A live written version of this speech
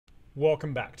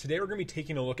Welcome back. Today we're going to be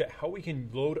taking a look at how we can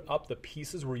load up the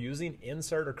pieces we're using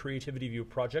inside our CreativityView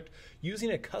project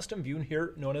using a custom view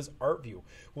here known as ArtView.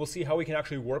 We'll see how we can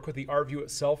actually work with the ArtView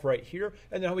itself right here,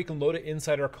 and then how we can load it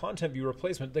inside our content view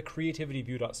replacement, the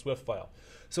CreativityView.swift file.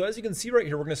 So as you can see right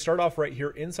here, we're going to start off right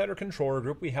here inside our controller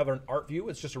group. We have an ArtView.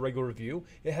 It's just a regular view.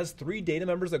 It has 3 data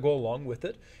members that go along with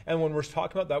it. And when we're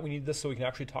talking about that, we need this so we can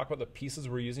actually talk about the pieces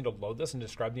we're using to load this and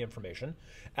describe the information.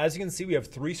 As you can see, we have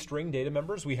 3 string data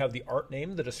members. We have the art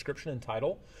name, the description, and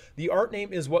title. The art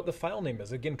name is what the file name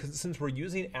is. Again, since we're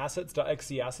using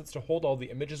assets.exe assets to hold all the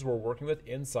images we're working with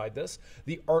inside this,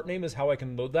 the art name is how I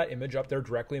can load that image up there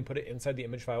directly and put it inside the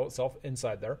image file itself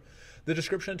inside there. The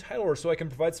description and title are so I can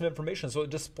provide some information, so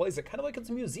it displays it kind of like it's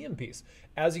a museum piece.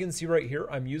 As you can see right here,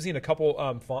 I'm using a couple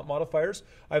font modifiers.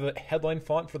 I have a headline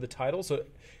font for the title, so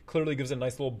it clearly gives a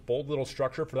nice little bold little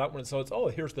structure for that one. So it's, oh,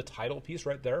 here's the title piece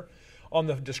right there. On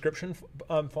the description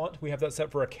font, we have that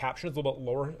set for a caption. It's a little bit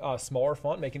lower, smaller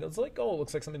font, making it like, oh, it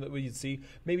looks like something that we'd see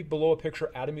maybe below a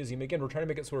picture at a museum. Again, we're trying to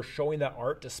make it so we're showing that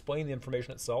art, displaying the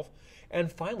information itself.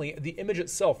 And finally, the image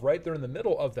itself, right there in the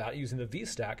middle of that, using the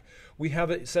VStack, we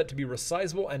have it set to be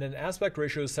resizable, and an aspect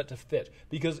ratio is set to fit.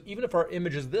 Because even if our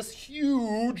image is this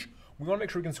huge, we want to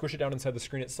make sure we can squish it down inside the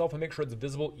screen itself and make sure it's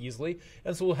visible easily.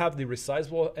 And so we'll have the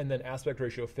resizable and then aspect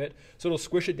ratio fit. So it'll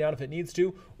squish it down if it needs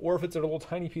to, or if it's a little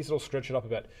tiny piece, it'll stretch it up a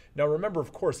bit. Now remember,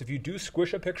 of course, if you do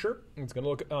squish a picture, it's going to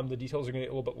look, the details are going to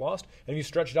get a little bit lost. And if you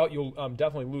stretch it out, you'll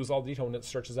definitely lose all the detail when it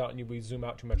stretches out, and if you zoom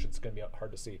out too much, it's going to be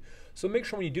hard to see. So make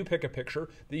sure when you do pick a picture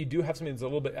that you do have something that's a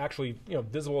little bit actually,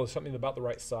 visible, as something about the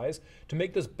right size. To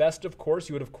make this best, of course,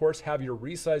 you would of course have your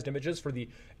resized images for the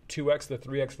 2x, the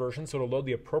 3x version, so it'll load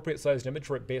the appropriate sized image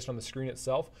for it based on the screen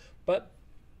itself. But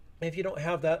if you don't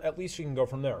have that, at least you can go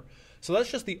from there. So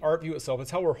that's just the art view itself.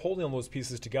 It's how we're holding all those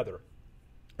pieces together.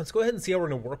 Let's go ahead and see how we're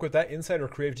going to work with that inside our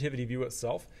Creativity View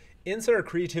itself. Inside our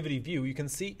Creativity View, you can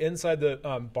see inside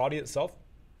the body itself,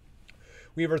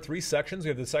 we have our 3 sections. We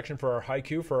have the section for our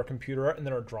haiku, for our computer art, and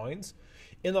then our drawings.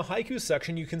 In the haiku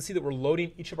section, you can see that we're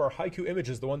loading each of our haiku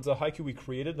images, the haiku we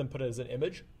created, then put it as an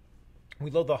image. We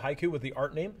load the haiku with the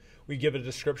art name. We give it a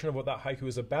description of what that haiku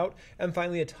is about. And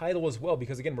finally, a title as well,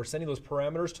 because again, we're sending those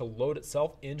parameters to load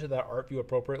itself into that art view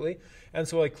appropriately. And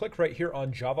so I click right here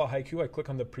on Java Haiku. I click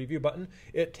on the preview button.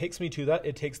 It takes me to that.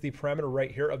 It takes the parameter right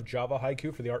here of Java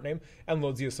Haiku for the art name and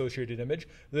loads the associated image.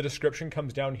 The description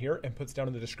comes down here and puts down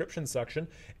in the description section.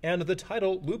 And the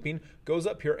title looping goes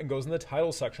up here and goes in the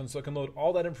title section, so it can load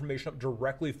all that information up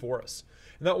directly for us.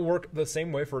 And that will work the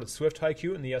same way for the Swift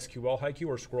Haiku and the SQL Haiku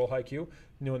or Squirrel Haiku.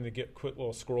 Knowing the quick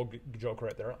little squirrel joke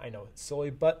right there. I know it's silly,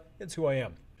 but it's who I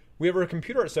am. We have our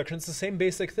computer art section. It's the same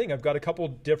basic thing. I've got a couple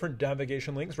different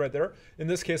navigation links right there. In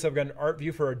this case, I've got an art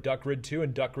view for a duck grid 2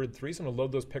 and duck grid 3. So I'm going to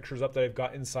load those pictures up that I've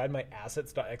got inside my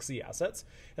assets.exe assets.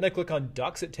 And I click on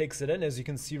ducks. It takes it in. As you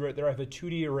can see right there, I have a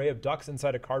 2D array of ducks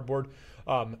inside a cardboard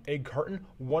egg carton.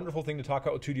 Wonderful thing to talk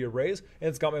about with 2D arrays. And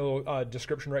it's got my little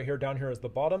description right here down here as the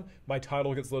bottom. My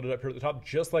title gets loaded up here at the top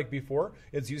just like before.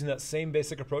 It's using that same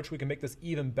basic approach. We can make this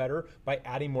even better by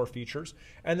adding more features.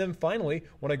 And then finally,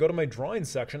 when I go to my drawing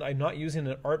section, I'm not using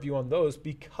an art view on those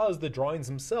because the drawings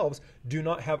themselves do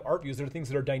not have art views. They're things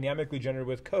that are dynamically generated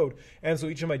with code. And so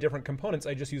each of my different components,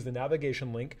 I just use the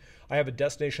navigation link. I have a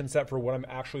destination set for what I'm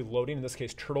actually loading, in this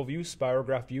case, Turtle View,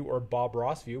 Spirograph View, or Bob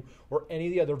Ross View, or any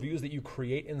of the other views that you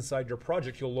create inside your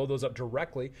project. You'll load those up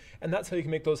directly, and that's how you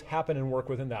can make those happen and work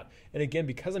within that. And again,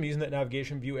 because I'm using that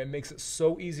navigation view, it makes it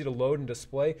so easy to load and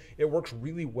display. It works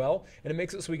really well, and it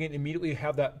makes it so we can immediately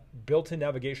have that built-in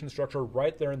navigation structure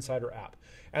right there inside our app.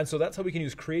 And so that's how we can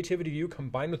use Creativity View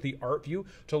combined with the Art View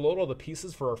to load all the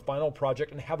pieces for our final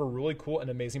project and have a really cool and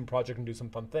amazing project and do some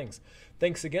fun things.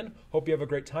 Thanks again. Hope you have a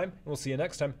great time, and we'll see you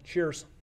next time. Cheers.